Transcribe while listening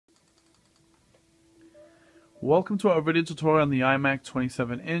Welcome to our video tutorial on the iMac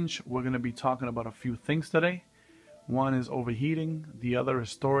 27-inch. We're going to be talking about a few things today. One is overheating, the other is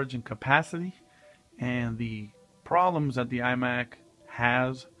storage and capacity, and the problems that the iMac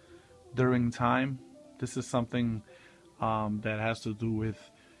has during time. This is something that has to do with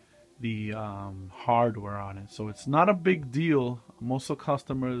the hardware on it. So it's not a big deal. Most of the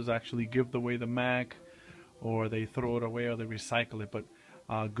customers actually give away the Mac, or they throw it away, or they recycle it. But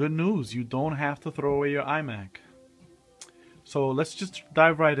good news, you don't have to throw away your iMac. So let's just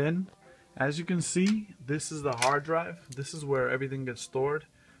dive right in. As you can see, this is the hard drive. This is where everything gets stored.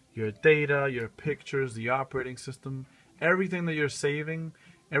 Your data, your pictures, the operating system, everything that you're saving,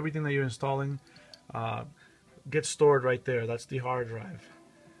 everything that you're installing gets stored right there. That's the hard drive.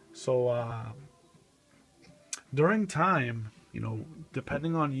 So during time,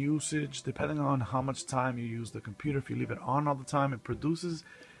 depending on usage, depending on how much time you use the computer, if you leave it on all the time, it produces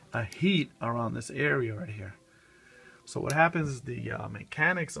a heat around this area right here. So what happens is the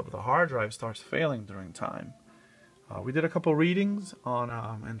mechanics of the hard drive starts failing during time. We did a couple readings on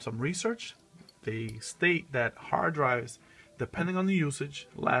and some research. They state that hard drives, depending on the usage,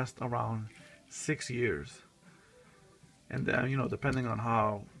 last around 6 years. And then, depending on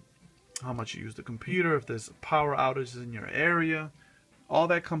how much you use the computer, if there's power outages in your area, all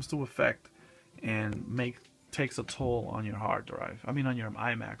that comes to effect and takes a toll on your hard drive. I mean on your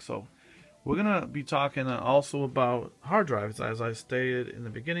iMac. So we're gonna be talking also about hard drives. As I stated in the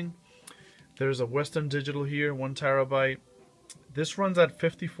beginning, there's a Western Digital here, 1 terabyte. This runs at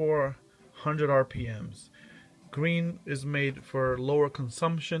 5400 RPMs. Green is made for lower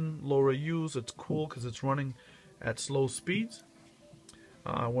consumption, lower use. It's cool because it's running at slow speeds.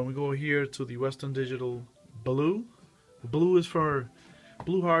 When we go here to the Western Digital Blue, blue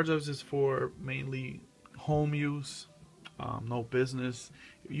hard drives is for mainly home use, no business.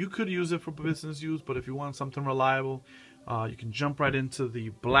 You could use it for business use, but if you want something reliable, you can jump right into the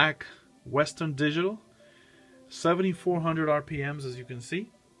black Western Digital, 7400 RPMs, as you can see.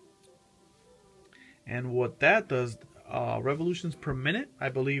 And what that does, revolutions per minute, I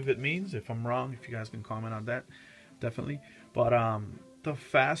believe it means. If I'm wrong, if you guys can comment on that, definitely. But the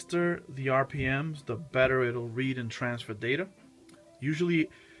faster the RPMs, the better it'll read and transfer data. Usually,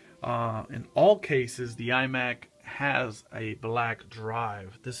 in all cases, the iMac has a black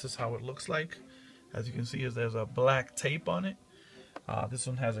drive. This is how it looks like. As you can see, there's a black tape on it. This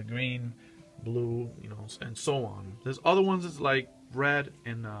one has a green, blue, and so on. There's other ones that's like red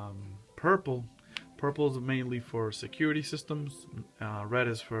and purple. Purple is mainly for security systems. Red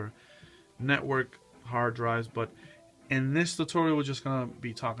is for network hard drives. But in this tutorial, we're just gonna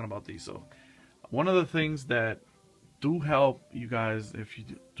be talking about these. So one of the things that do help you guys, if you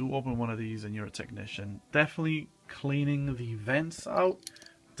do open one of these and you're a technician, definitely cleaning the vents out.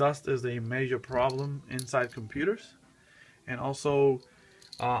 Dust is a major problem inside computers. And also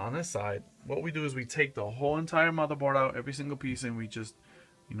on this side, what we do is we take the whole entire motherboard out, every single piece, and we just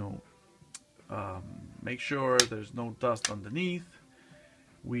make sure there's no dust underneath.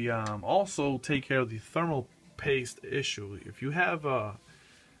 We also take care of the thermal paste issue. If you have a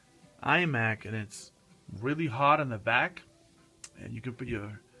iMac and it's really hot in the back, and you can put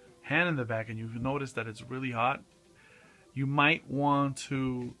your hand in the back and you've noticed that it's really hot, you might want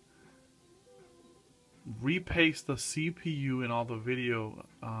to repaste the CPU and all the video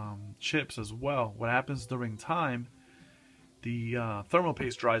chips as well. What happens during time, the thermal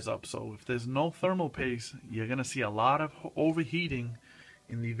paste dries up. So if there's no thermal paste, you're gonna see a lot of overheating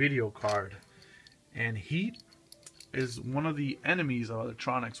in the video card. And heat is one of the enemies of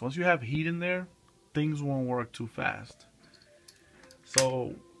electronics. Once you have heat in there, things won't work too fast.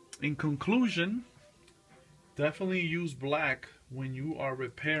 So in conclusion, definitely use black when you are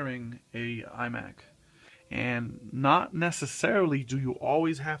repairing a iMac. And not necessarily do you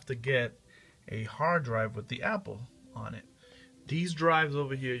always have to get a hard drive with the Apple on it. These drives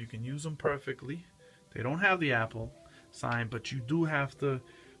over here, you can use them perfectly. They don't have the Apple sign, but you do have to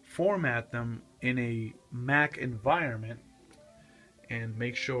format them in a Mac environment and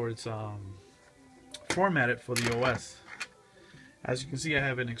make sure it's formatted for the OS. As you can see, I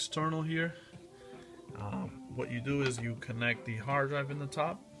have an external here. What you do is you connect the hard drive in the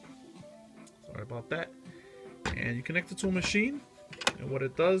top. Sorry about that. And you connect it to a machine. And what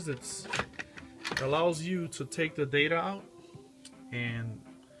it does, it allows you to take the data out and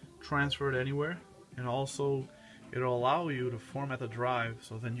transfer it anywhere. And also, it'll allow you to format the drive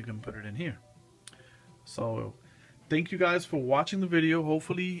so then you can put it in here. So thank you guys for watching the video.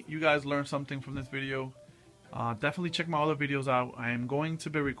 Hopefully you guys learned something from this video. Definitely check my other videos out. I am going to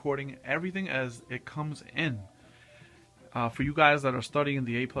be recording everything as it comes in. For you guys that are studying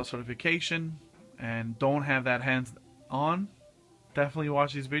the A+ certification, and don't have that hands on, definitely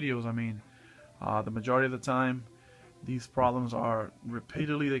watch these videos. I mean, the majority of the time, these problems are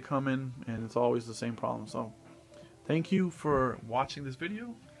repeatedly they come in, and it's always the same problem. So, thank you for watching this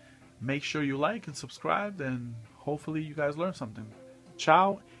video. Make sure you like and subscribe, and hopefully you guys learn something.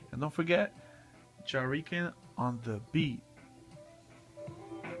 Ciao, and don't forget, Jarican on the beat.